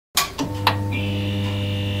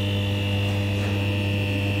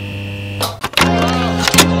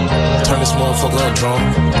this motherfucker up drunk.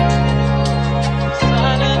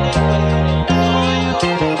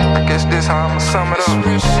 I guess this how I'ma sum it up.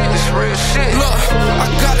 This real shit. Look, I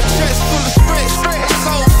got a chest full of stress,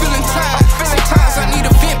 soul feeling tired. Sometimes I need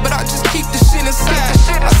a vent, but I just keep the shit inside.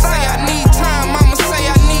 I say I need time, I'ma say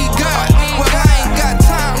I need God. Well, I ain't got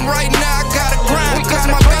time right now, I gotta grind. Cause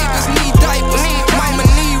my babies need diapers, mama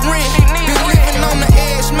need rent. Been living on the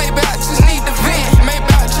edge, maybe I just need to vent. Maybe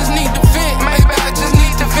I just need to vent, maybe I just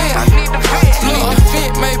need to vent. Look,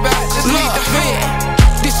 maybe I just need to vent.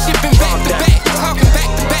 This shit been back to back, talking back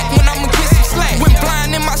to back when I'ma get some slack. When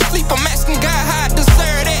blind in my sleep, I'm asking God how I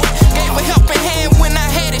deserve that. Gave a helping hand when I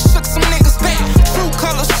had it, shook some niggas back. True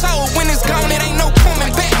colors show, when it's gone, it ain't no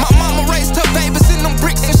coming back. My mama raised her babies in them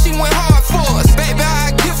bricks and she went hard for us. Baby,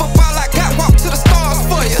 I give up all I got, walk to the stars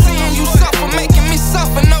for you. Seeing you suffer, making me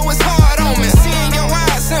suffer, know it's hard on me. Seeing your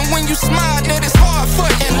eyes and when you smile, that it's hard for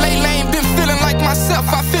you. And lately ain't been feeling like myself,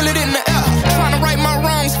 I feel it in the air. Trying to right my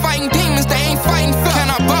wrongs, fighting demons, they ain't fighting fair. Can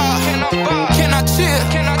I bar? Can I chill?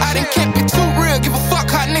 I done kept it too real, give a fuck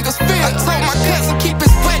how niggas feel. I told my cousin keep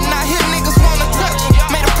his button, I hear niggas wanna touch him.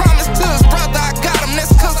 Made a promise to his brother, I got him,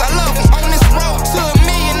 that's cause I love him. On this road to a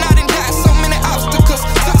million, I done got so many obstacles.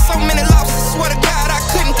 Took so many losses, swear to God I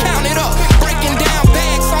couldn't count it up. Breaking down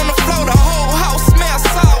bags on the floor, the whole house smelled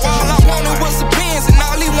sour. All I wanted was a Benz and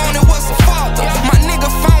all he wanted was a father. My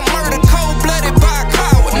nigga found murder, cold-blooded by a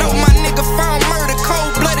coward. No, my nigga found murder,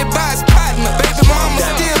 cold-blooded by his partner. Baby mama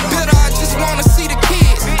still bitter, I just wanna see the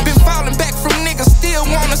kids. Been falling back from niggas, still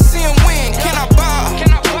wanna see him win. Can I ball?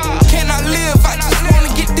 Can I live? I just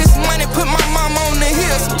wanna get this money, put my mama on the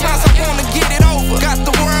hill. Sometimes I wanna get it over. Got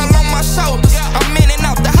the world on my shoulders. I'm in and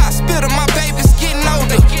out the hospital, my baby's getting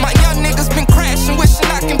older. My young niggas been crashing, wishing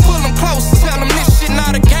I can pull them closer. Tell them this shit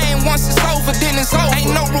not a game, once it's over, then it's over.